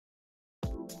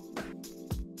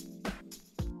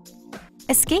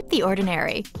Escape the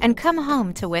ordinary and come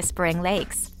home to Whispering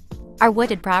Lakes. Our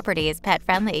wooded property is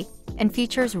pet-friendly and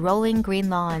features rolling green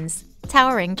lawns,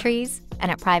 towering trees,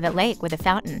 and a private lake with a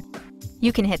fountain.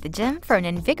 You can hit the gym for an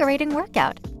invigorating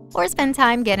workout or spend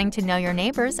time getting to know your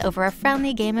neighbors over a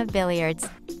friendly game of billiards.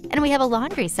 And we have a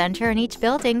laundry center in each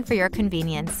building for your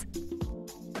convenience.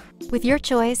 With your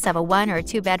choice of a 1- or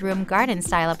 2-bedroom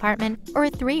garden-style apartment or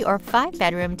a 3- or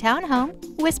 5-bedroom townhome,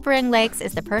 Whispering Lakes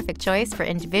is the perfect choice for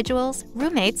individuals,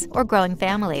 roommates, or growing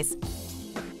families.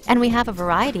 And we have a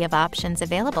variety of options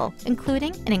available,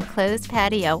 including an enclosed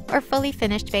patio or fully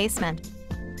finished basement.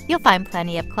 You'll find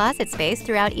plenty of closet space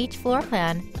throughout each floor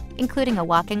plan, including a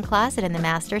walk-in closet in the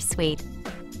master suite.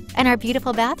 And our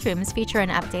beautiful bathrooms feature an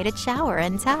updated shower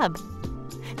and tub.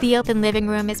 The open living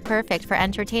room is perfect for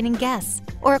entertaining guests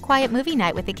or a quiet movie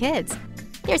night with the kids.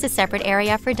 There's a separate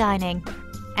area for dining.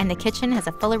 And the kitchen has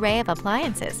a full array of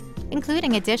appliances,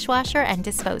 including a dishwasher and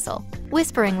disposal.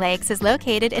 Whispering Lakes is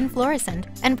located in Florissant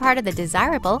and part of the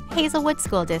desirable Hazelwood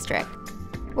School District.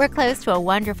 We're close to a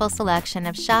wonderful selection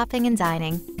of shopping and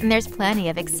dining, and there's plenty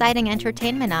of exciting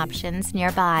entertainment options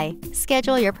nearby.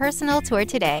 Schedule your personal tour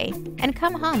today and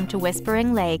come home to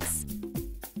Whispering Lakes.